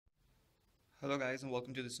Hello guys and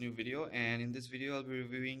welcome to this new video, and in this video I'll be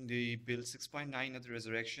reviewing the build 6.9 of the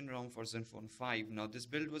Resurrection ROM for Zenfone 5. Now this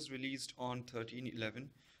build was released on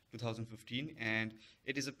 13/11/2015 and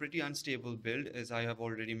it is a pretty unstable build, as I have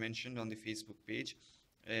already mentioned on the Facebook page.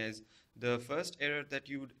 As the first error that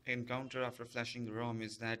you would encounter after flashing the ROM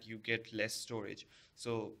is that you get less storage.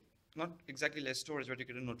 So not exactly less storage, but you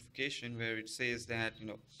get a notification where it says that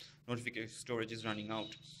notification storage is running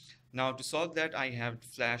out. Now to solve that, I have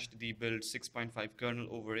flashed the build 6.5 kernel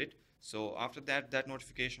over it. So after that, that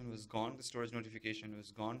notification was gone, the storage notification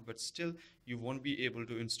was gone, but still you won't be able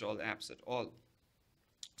to install apps at all.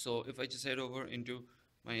 So if I just head over into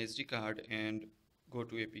my SD card and go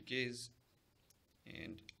to APKs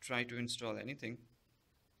and try to install anything,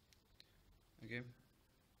 okay,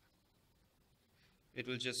 it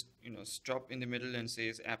will just stop in the middle and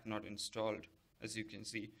says app not installed, as you can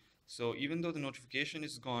see. So even though the notification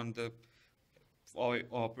is gone, the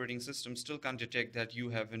operating system still can't detect that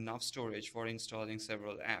you have enough storage for installing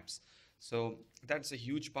several apps. So that's a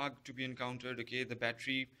huge bug to be encountered. Okay, the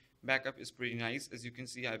battery backup is pretty nice. As you can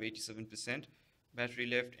see, I have 87% battery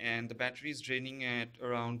left, and the battery is draining at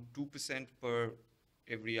around 2% per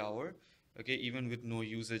every hour, okay, even with no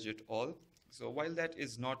usage at all. So while that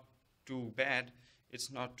is not too bad,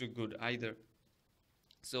 it's not too good either.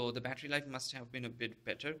 So the battery life must have been a bit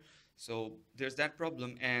better. So there's that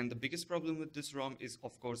problem, and the biggest problem with this ROM is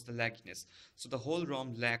of course the lagginess. So the whole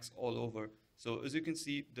ROM lags all over. So as you can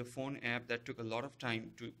see, the phone app, that took a lot of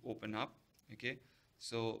time to open up. Okay,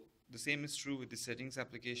 so the same is true with the settings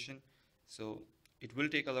application. So it will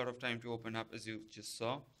take a lot of time to open up, as you just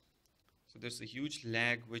saw. So there's a huge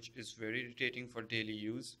lag, which is very irritating for daily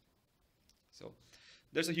use. So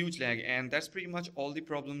there's a huge lag, and that's pretty much all the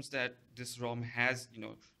problems that this ROM has,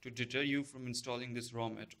 to deter you from installing this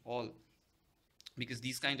ROM at all, because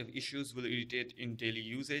these kind of issues will irritate in daily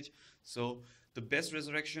usage. So the best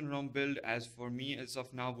Resurrection ROM build, as for me as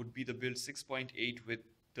of now, would be the build 6.8 with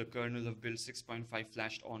the kernel of build 6.5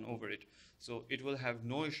 flashed on over it. So it will have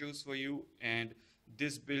no issues for you, and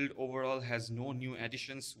this build overall has no new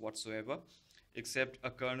additions whatsoever, except a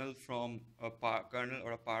kernel from a kernel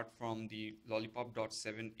or a part from the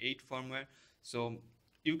lollipop.78 firmware. So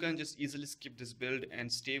you can just easily skip this build and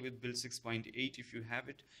stay with build 6.8 if you have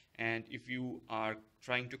it. And if you are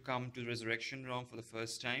trying to come to Resurrection ROM for the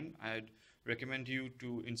first time, I'd recommend you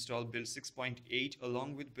to install build 6.8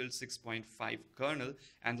 along with build 6.5 kernel,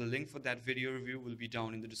 and the link for that video review will be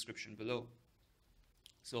down in the description below.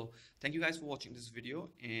 So thank you guys for watching this video,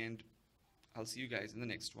 and I'll see you guys in the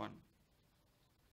next one.